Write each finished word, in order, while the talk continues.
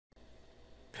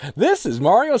This is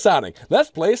MARIOSONIC. Let's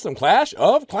play some Clash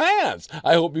of Clans.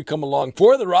 I hope you come along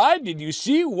for the ride. Did you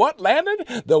see what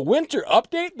landed? The winter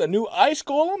update, the new ice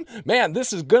golem? Man,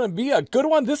 this is going to be a good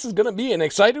one. This is going to be an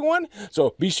exciting one.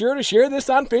 So be sure to share this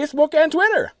on Facebook and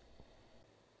Twitter.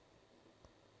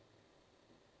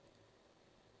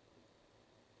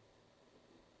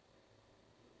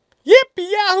 Yippee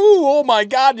yahoo! Oh my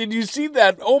god, did you see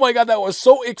that? Oh my god, that was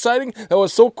so exciting. That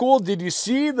was so cool. Did you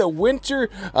see the winter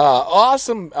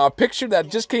awesome picture that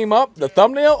just came up? The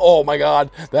thumbnail? Oh my god,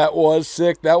 that was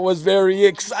sick. That was very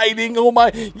exciting. Oh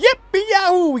my, yippee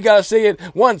yahoo! We gotta say it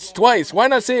once, twice. Why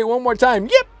not say it one more time?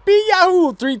 Yippee!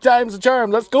 Yahoo! 3 times the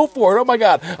charm. Let's go for it. Oh my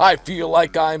god. I feel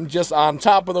like I'm just on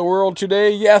top of the world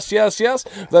today. Yes, yes, yes.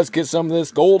 Let's get some of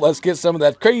this gold. Let's get some of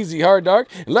that crazy hard dark.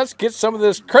 And let's get some of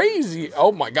this crazy.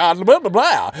 Oh my god. Blah, blah,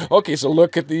 blah. Okay, so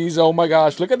look at these. Oh my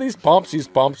gosh. Look at these pumps. These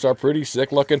pumps are pretty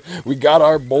sick looking. We got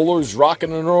our bowlers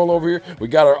rocking and rolling over here. We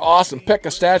got our awesome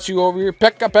P.E.K.K.A statue over here.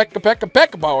 P.E.K.K.A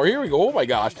power. Here we go. Oh my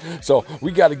gosh. So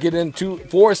we got to get into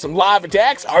for some live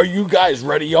attacks. Are you guys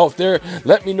ready out there?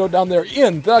 Let me know down there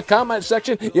in the comment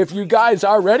section if you guys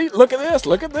are ready. Look at this.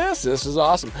 Look at this. This is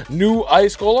awesome. New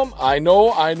ice golem. I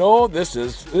know. This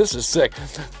is sick.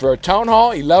 For Town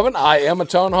Hall 11, I am a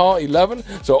Town Hall 11.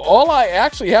 So all I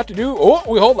actually have to do,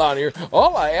 hold on here.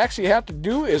 All I actually have to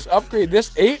do is upgrade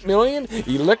this 8 million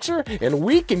elixir and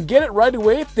we can get it right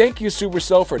away. Thank you,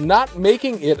 Supercell, for not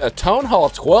making it a Town Hall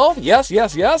 12. Yes,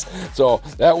 yes, yes. So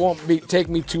that won't take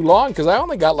me too long because I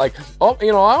only got like, I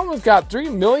almost got 3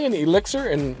 million elixir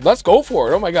and let's go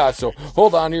for it. Oh my god. So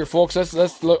hold on here, folks.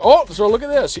 Let's look. Oh, so look at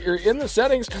this. Here in the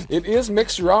settings, it is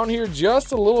mixed around here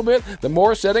just a little bit. The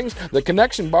more settings, the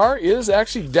connection bar is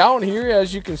actually down here,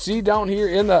 as you can see down here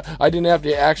in the. I didn't have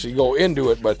to actually go into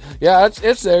it, but yeah,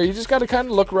 it's there. You just got to kind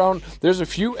of look around. There's a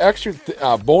few extra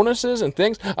bonuses and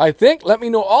things. I think. Let me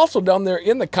know also down there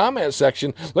in the comment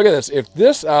section. Look at this. If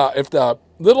the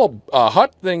little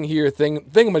hut thing here,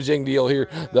 thingamajig deal here,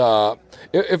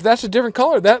 if that's a different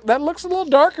color, that looks a little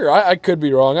darker. I could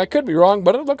be wrong. I could be wrong,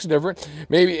 but it looks different.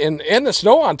 Maybe in the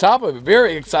snow on top of it.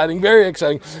 Very exciting, very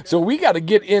exciting. So we got to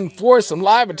get in for some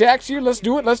live attacks here. Let's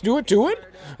do it. Let's do it to it.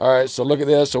 All right, so look at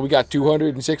this. So we got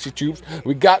 260 troops.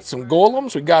 We got some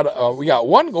golems. We got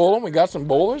one golem. We got some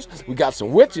bowlers. We got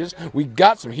some witches. We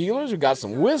got some healers. We got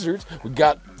some wizards. We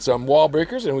got some wall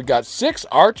breakers, and we got 6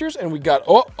 archers. And we got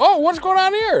what's going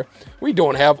on here? We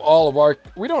don't have all of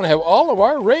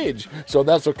our rage. So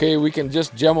that's okay. We can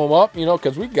just gem them up,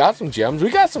 because we got some gems. We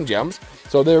got some gems.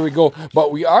 So there we go.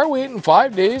 But we are waiting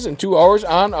 5 days and 2 hours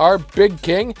on our big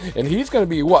king, and he's going to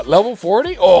be what, level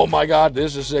 40? Oh my god,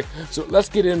 this is sick. So let's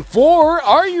get in for,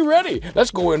 are you ready?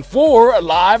 Let's go in for a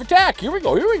live attack. Here we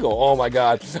go. Here we go. Oh my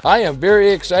god. I am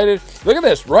very excited. Look at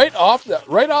this. Right off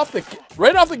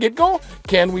the get-go,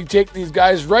 can we take these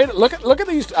guys right? Look at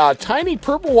these tiny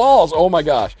purple walls. Oh my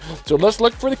gosh. So let's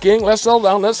look for the king. Let's settle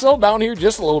down. Let's settle down here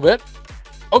just a little bit.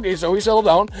 Okay, so we settled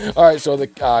down. All right, so the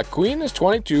queen is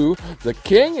 22. The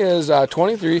king is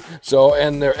 23. So,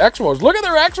 and their X-Woes. Look at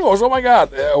their X-Woes. Oh, my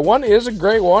God. One is a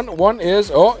gray one. One is,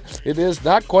 it is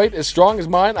not quite as strong as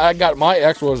mine. I got my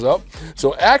X-Woes up.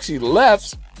 So, actually,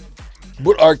 let's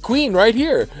put our queen right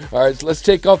here. All right, so let's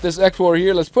take off this X-Woe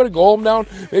here. Let's put a golem down.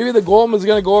 Maybe the golem is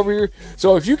going to go over here.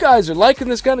 So if you guys are liking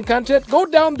this kind of content, go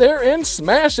down there and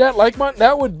smash that like button.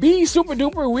 That would be super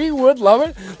duper. We would love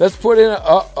it. Let's put in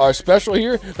our special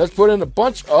here. Let's put in a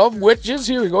bunch of witches.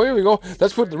 Here we go. Here we go.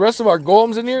 Let's put the rest of our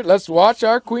golems in here. Let's watch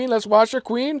our queen. Let's watch our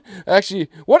queen. Actually,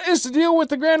 what is the deal with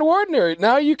the Grand Ordinary?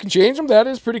 Now you can change them. That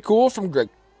is pretty cool from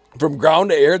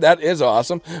ground to air. That is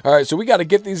awesome. All right, so we got to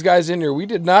get these guys in here.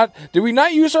 Did we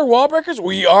not use our wall breakers?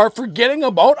 We are forgetting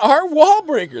about our wall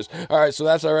breakers. All right, so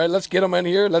that's all right. Let's get them in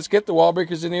here. Let's get the wall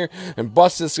breakers in here and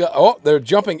bust this guy. Oh, they're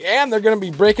jumping and they're going to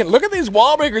be breaking. Look at these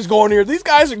wall breakers going here. These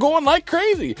guys are going like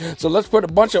crazy. So let's put a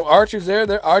bunch of archers there.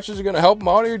 Their archers are going to help them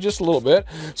out here just a little bit.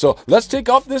 So let's take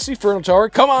off this Infernal Tower.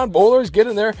 Come on, bowlers, get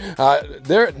in there.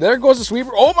 There goes the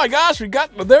sweeper. Oh my gosh, there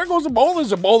goes the bowlers.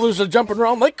 The bowlers are jumping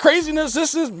around like craziness.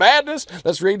 This is madness.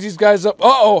 Let's raise these guys up.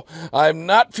 I'm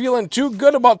not feeling too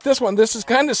good about this one. This is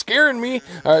kind of scaring me.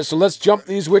 All right, so let's jump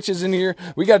these witches in here.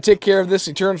 We got to take care of this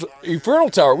Infernal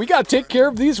Tower. We got to take care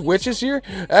of these witches here.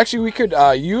 Actually, we could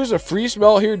use a free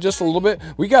spell here just a little bit.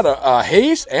 We got a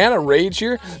haste and a rage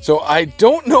here. So I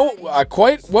don't know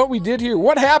quite what we did here.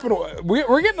 What happened?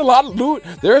 We're getting a lot of loot.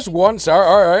 There's one star.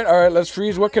 All right. Let's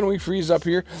freeze. What can we freeze up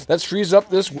here? Let's freeze up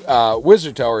this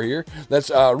wizard tower here. Let's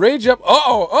rage up.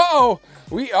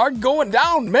 We we are going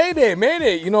down. Mayday,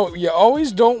 mayday. You know, you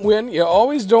always don't win. You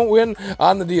always don't win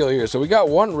on the deal here. So we got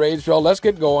one rage spell. Let's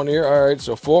get going here. All right,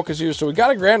 so focus here. So we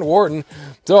got a Grand Warden.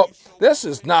 So this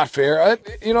is not fair.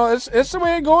 You know, it's the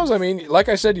way it goes. I mean, like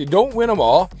I said, you don't win them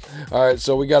all. All right,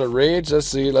 so we got a rage. Let's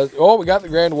see. Oh, we got the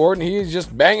Grand Warden. He's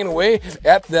just banging away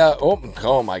at the...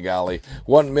 Oh my golly.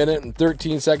 1 minute and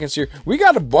 13 seconds here. We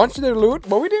got a bunch of their loot,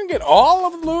 but we didn't get all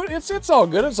of the loot. It's all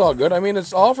good. It's all good. I mean,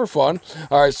 it's all for fun.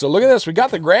 All right, so look at this. We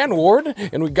got the Grand Warden,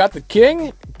 and we got the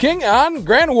King on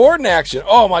Grand Warden action.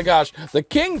 Oh my gosh. The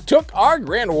King took our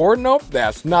Grand Warden. Nope,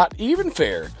 that's not even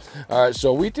fair. All right,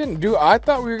 so we didn't do... I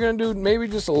thought we were going to do maybe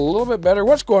just a little bit better.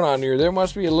 What's going on here? There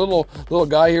must be a little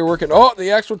guy here working. Oh, the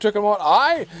X-One took him out.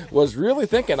 I was really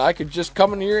thinking I could just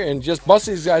come in here and just bust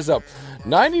these guys up.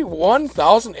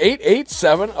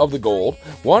 91,887 of the gold,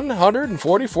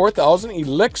 144,000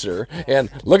 elixir, and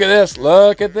look at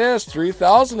this,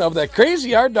 3,000 of that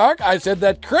crazy hard dark. I said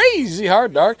that crazy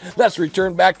hard dark. Let's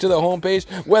return back to the home page.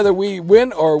 Whether we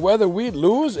win or whether we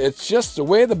lose, it's just the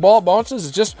way the ball bounces.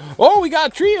 It's just, oh, we got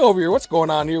a tree over here. What's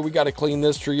going on here? We got to clean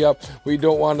this tree up. We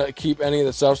don't want to keep any of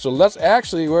the stuff. So let's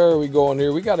actually, where are we going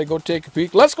here? We got to go take a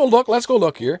peek. Let's go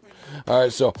look here. All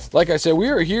right, so like I said, we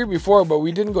were here before, but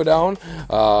we didn't go down.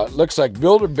 Looks like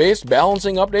builder-based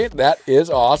balancing update. That is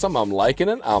awesome. I'm liking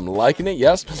it. I'm liking it.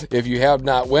 Yes, if you have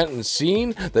not went and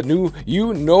seen the new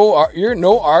you're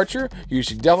no archer, you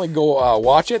should definitely go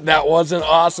watch it. That was an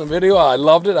awesome video. I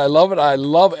loved it. I love it. I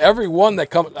love everyone that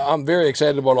comes. I'm very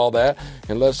excited about all that.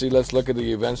 And let's see. Let's look at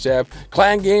the events tab.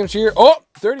 Clan games here. Oh,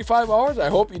 35 hours. I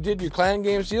hope you did your clan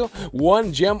games deal.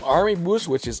 1 gem army boost,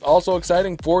 which is also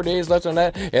exciting. 4 days left on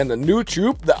that. And the new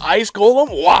troop, the Ice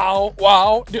Golem. Wow.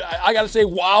 Wow. Dude, I got to say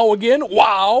wow again.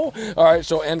 Wow. All right.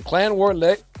 So, and Clan War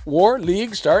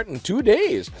League start in 2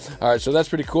 days. All right, so that's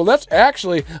pretty cool. That's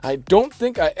actually, I don't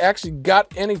think I actually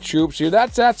got any troops here.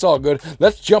 That's all good.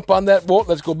 Let's jump on that boat.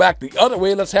 Let's go back the other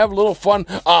way. Let's have a little fun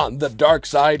on the dark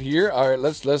side here. All right,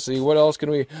 let's see what else can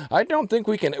we. I don't think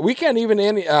we can. We can't even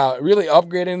really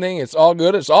upgrade anything. It's all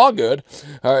good. It's all good.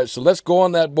 All right, so let's go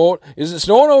on that boat. Is it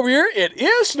snowing over here? It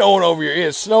is snowing over here.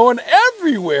 It's snowing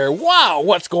everywhere. Wow,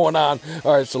 what's going on?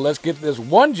 All right, so let's get this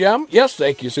 1 gem. Yes,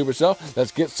 thank you, Supercell.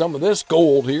 Let's get some of this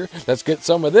gold here. Let's get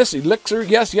some of this elixir.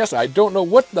 Yes, I don't know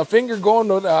what the finger going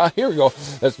to. Here we go.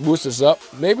 Let's boost this up.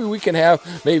 Maybe we can have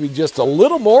maybe just a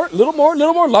little more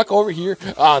luck over here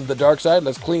on the dark side.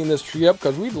 Let's clean this tree up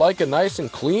because we'd like a nice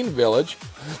and clean village.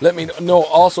 Let me know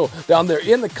also down there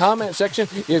in the comment section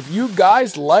if you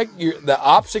guys like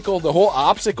the whole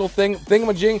obstacle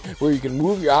thingamajig where you can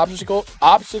move your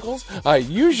obstacles. I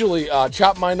usually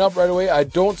chop mine up right away. I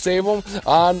don't save them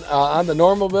on the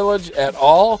normal village at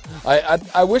all.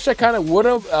 I wish I kind of would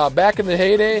have back in the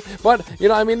heyday, but you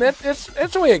know, I mean, it's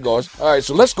the way it goes. All right,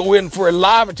 so let's go in for a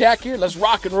live attack here. Let's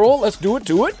rock and roll. Let's do it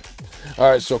to it. All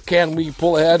right, so can we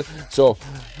pull ahead? So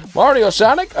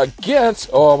MARIOSONIC against,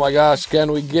 oh my gosh,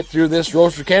 can we get through this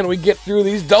roaster? Can we get through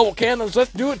these double cannons?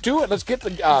 Let's do it to it. Let's get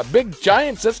the big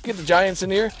giants. Let's get the giants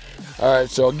in here. All right,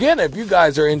 so again, if you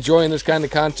guys are enjoying this kind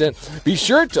of content, be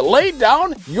sure to lay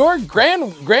down your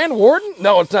Grand Warden.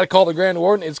 No, it's not called the Grand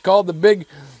Warden. It's called the big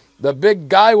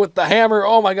guy with the hammer.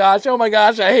 Oh my gosh,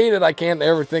 I hate it. I can't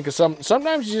ever think of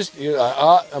sometimes you just,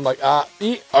 I'm like,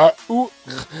 ooh.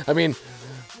 I mean,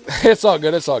 it's all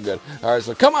good. It's all good. All right,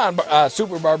 so come on,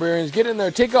 super barbarians, get in there.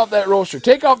 Take off that roaster.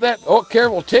 Take off that. Oh,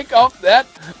 careful. Take off that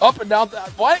up and down.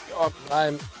 What? Oh,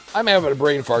 I'm having a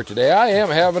brain fart today. I am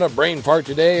having a brain fart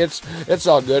today. It's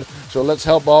all good. So let's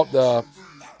help out the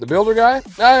builder guy.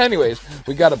 Anyways,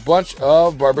 we got a bunch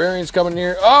of barbarians coming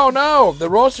here. Oh no, the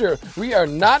roaster. We are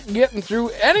not getting through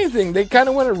anything. They kind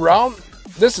of went around.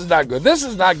 This is not good. This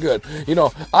is not good. You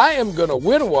know, I am gonna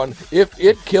win one if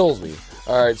it kills me.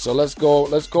 All right, so let's go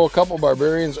a couple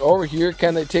barbarians over here.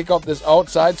 Can they take off this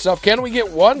outside stuff? Can we get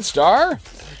 1 star?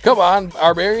 Come on,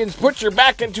 barbarians, put your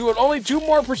back into it. Only 2%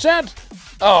 more.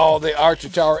 Oh, the archer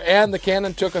tower and the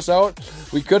cannon took us out.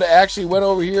 We could have actually went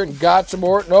over here and got some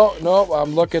more. No,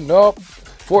 I'm looking. Nope.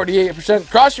 48%.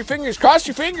 Cross your fingers. Cross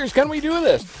your fingers. Can we do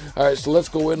this? All right, so let's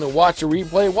go in and watch the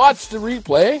replay. Watch the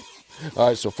replay. All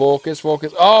right, so focus.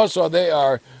 Oh, so they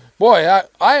are. Boy,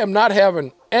 I am not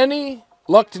having any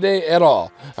luck today at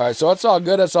all. All right, so it's all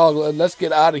good. That's all good. Let's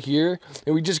get out of here.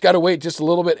 And we just got to wait just a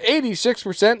little bit.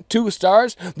 86%, 2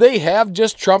 stars. They have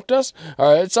just trumped us.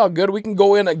 All right, it's all good. We can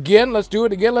go in again. Let's do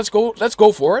it again. Let's go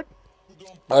for it.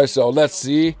 All right, so let's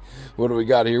see. What do we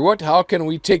got here? How can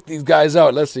we take these guys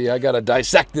out? Let's see. I got to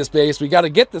dissect this base. We got to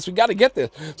get this. We got to get this.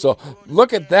 So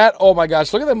look at that. Oh, my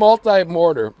gosh. Look at the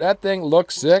multi-mortar. That thing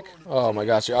looks sick. Oh, my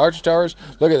gosh. The arch towers.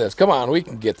 Look at this. Come on. We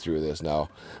can get through this now.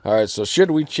 All right, so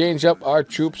should we change up our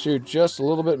troops here just a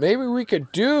little bit? Maybe we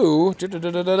could do...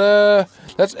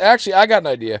 Let's actually... I got an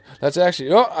idea. Let's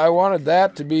actually... Oh, I wanted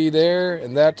that to be there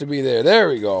and that to be there. There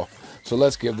we go. So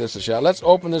let's give this a shot. Let's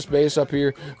open this base up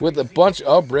here with a bunch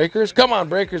of breakers. Come on,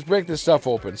 breakers, break this stuff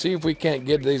open. See if we can't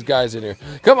get these guys in here.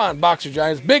 Come on, Boxer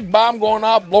Giants. Big bomb going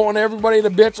off, blowing everybody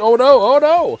to bits. Oh, no, oh,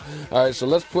 no. All right, so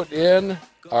let's put in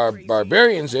our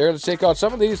barbarians there. Let's take out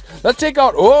some of these. Let's take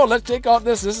out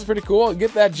this. This is pretty cool.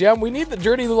 Get that gem. We need the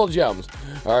dirty little gems.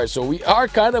 All right, so we are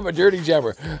kind of a dirty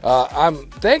gemmer.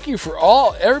 Thank you for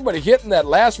everybody hitting that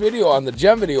last video on the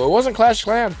gem video. It wasn't Clash of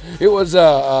Clans. It was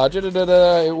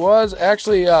it was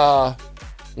actually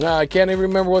no, I can't even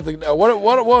remember what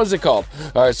was it called.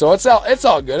 All right, so it's all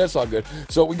good. It's all good.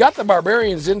 So we got the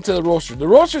barbarians into the roaster. The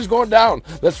roaster's going down.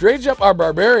 Let's rage up our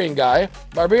barbarian guy.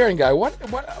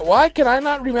 Why can I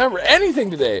not remember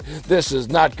anything today? This is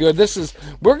not good.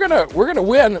 We're gonna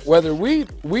win whether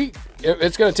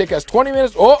it's going to take us 20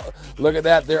 minutes. Oh, look at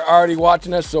that. They're already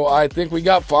watching us, so I think we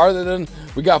got farther than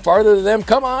them.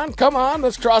 Come on, come on.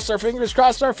 Let's cross our fingers,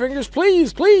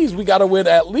 Please, please. We got to win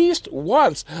at least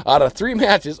once out of 3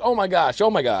 matches. Oh, my gosh. Oh,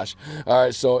 my gosh. All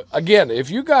right, so, again, if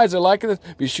you guys are liking this,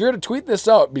 be sure to tweet this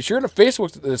out. Be sure to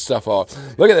Facebook this stuff out.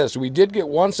 Look at this. We did get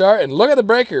 1 star, and look at the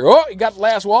breaker. Oh, he got the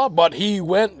last wall, but he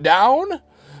went down.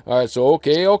 All right, so,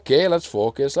 okay. Let's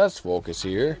focus. Let's focus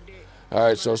here. All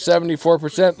right, so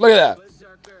 74%. Look at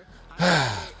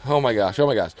that. Oh, my gosh. Oh,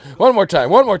 my gosh. One more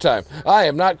time. I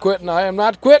am not quitting.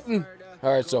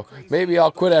 All right, so maybe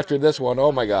I'll quit after this one.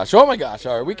 Oh, my gosh. All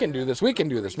right, we can do this.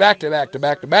 Back to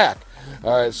back.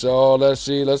 All right, so let's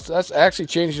see. Let's actually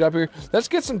change it up here. Let's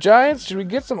get some giants. Should we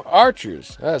get some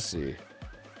archers? Let's see.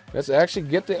 Let's actually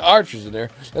get the archers in there.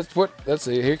 Let's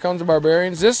see. Here comes the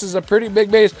barbarians. This is a pretty big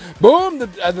base. Boom!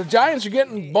 The giants are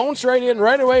getting boned right in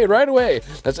right away.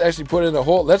 Let's actually put in a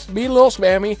whole. Let's be a little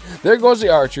spammy. There goes the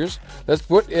archers. Let's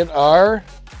put in our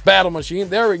battle machine.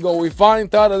 There we go. We finally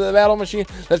thought of the battle machine.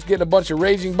 Let's get a bunch of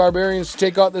raging barbarians to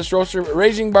take out this roaster.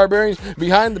 Raging barbarians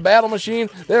behind the battle machine.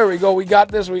 There we go. We got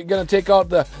this. We're gonna take out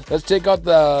the. Let's take out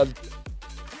the.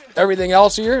 Everything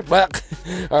else here. But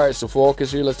all right, so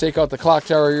focus here. Let's take out the clock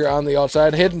tower here on the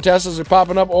outside. Hidden Teslas are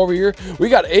popping up over here. We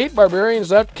got 8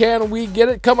 barbarians left. Can we get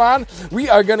it? Come on. We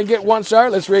are going to get 1 star.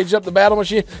 Let's rage up the battle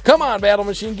machine. Come on, battle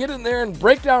machine. Get in there and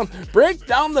break down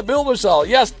the builder cell.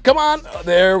 Yes, come on.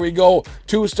 There we go.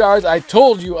 2 stars. I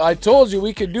told you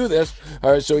we could do this.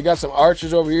 All right, so we got some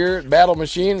archers over here. Battle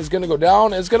machine is going to go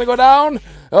down. It's going to go down.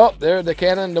 Oh, there, the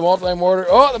cannon, the multi-mortar.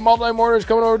 Oh, the multi-mortar is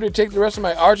coming over to take the rest of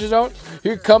my archers out.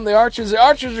 Here come the archers. The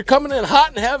archers are coming in hot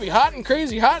and heavy, hot and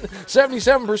crazy, hot.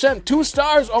 77%, 2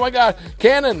 stars. Oh, my God.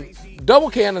 Cannon, double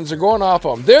cannons are going off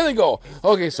them. There they go.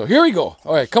 Okay, so here we go.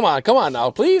 All right, come on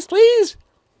now. Please.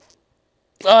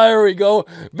 There we go.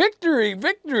 Victory.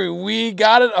 We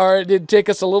got it. All right, it did take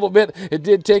us a little bit. It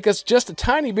did take us just a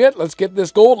tiny bit. Let's get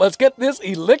this gold. Let's get this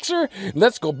elixir.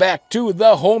 Let's go back to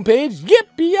the homepage.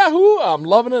 Yippee yahoo. I'm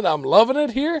loving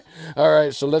it here. All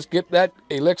right, so let's get that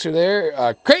elixir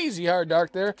there. Crazy hard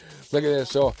dark there. Look at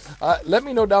this. So let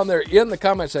me know down there in the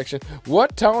comment section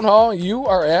what town hall you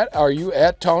are at. Are you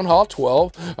at town hall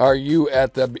 12? Are you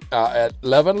at the at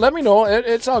 11? Let me know.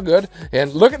 It's all good.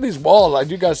 And look at these walls. I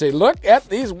do gotta say, look at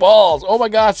these walls. Oh my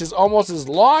gosh, it's almost as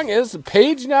long as the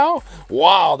page now.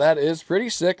 Wow, that is pretty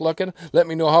sick looking. Let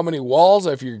me know how many walls,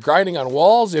 if you're grinding on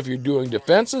walls, if you're doing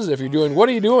defenses, if you're doing, what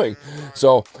are you doing?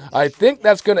 So I think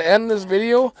that's going to end this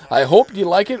video. I hope you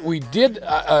like it. We did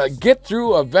get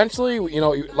through eventually. You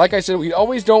know, like I said, we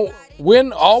always don't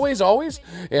win always,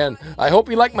 and I hope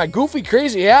you like my goofy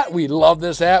crazy hat. We love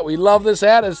this hat.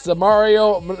 It's the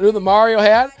Mario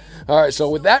hat. All right, so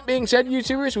with that being said,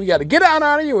 YouTubers, we got to get out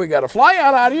of here. We got to fly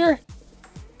out of here.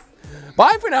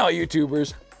 Bye for now,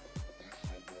 YouTubers.